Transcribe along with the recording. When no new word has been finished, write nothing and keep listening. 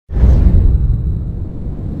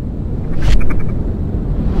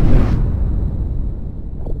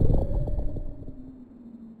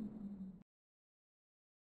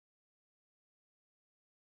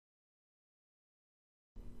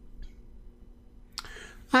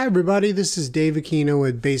Hi everybody, this is Dave Aquino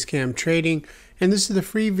with Basecamp Trading, and this is the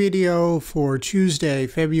free video for Tuesday,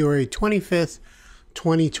 February 25th,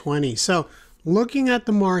 2020. So, looking at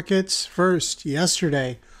the markets first,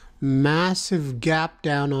 yesterday, massive gap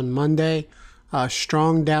down on Monday, a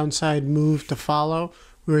strong downside move to follow.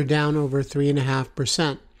 We were down over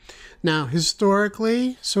 3.5%. Now,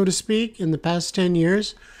 historically, so to speak, in the past 10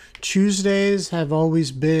 years, Tuesdays have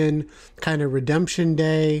always been kind of redemption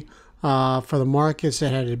day for the markets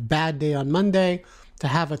that had a bad day on Monday to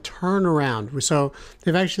have a turnaround. So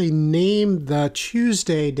they've actually named the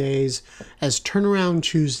Tuesday days as Turnaround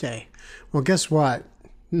Tuesday. Well, guess what?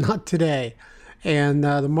 Not today. And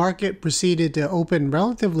the market proceeded to open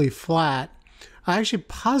relatively flat, actually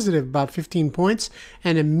positive about 15 points,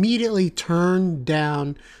 and immediately turned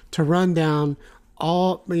down to run down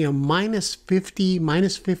all, minus 50,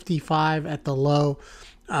 minus 55 at the low.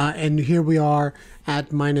 And here we are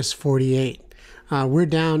at minus 48. We're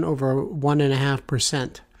down over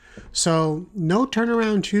 1.5%. So no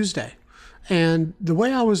turnaround Tuesday. And the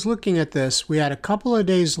way I was looking at this, we had a couple of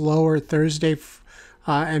days lower Thursday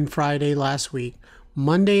and Friday last week.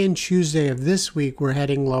 Monday and Tuesday of this week, we're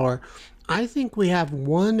heading lower. I think we have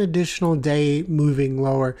one additional day moving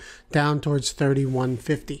lower down towards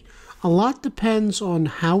 31.50. A lot depends on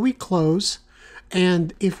how we close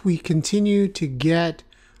and if we continue to get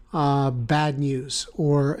bad news,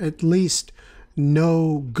 or at least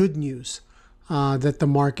no good news that the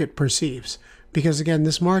market perceives. Because again,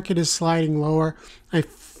 this market is sliding lower. I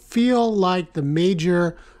feel like the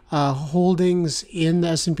major holdings in the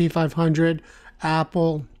S&P 500,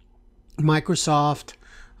 Apple, Microsoft,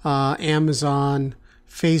 Amazon,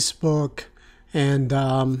 Facebook, and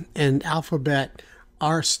Alphabet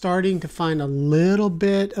are starting to find a little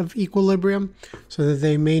bit of equilibrium so that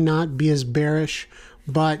they may not be as bearish.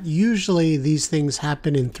 But usually these things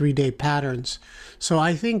happen in 3-day patterns. So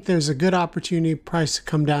I think there's a good opportunity price to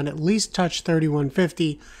come down, at least touch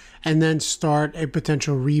 31.50, and then start a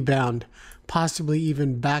potential rebound, possibly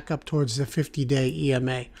even back up towards the 50-day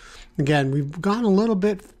EMA. Again, we've gone a little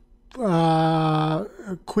bit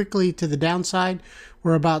quickly to the downside.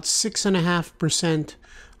 We're about 6.5%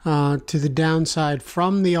 to the downside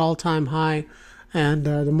from the all-time high, and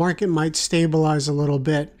the market might stabilize a little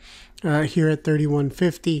bit here at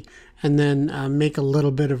 31.50 and then make a little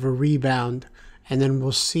bit of a rebound, and then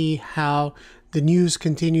we'll see how the news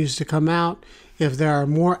continues to come out. If there are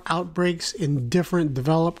more outbreaks in different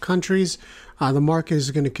developed countries, the market is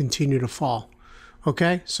going to continue to fall.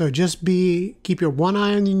 Okay, so just keep your one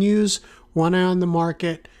eye on the news, one eye on the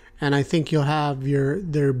market, and I think you'll have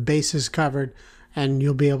their bases covered and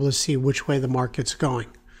you'll be able to see which way the market's going.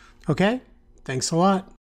 Okay, thanks a lot.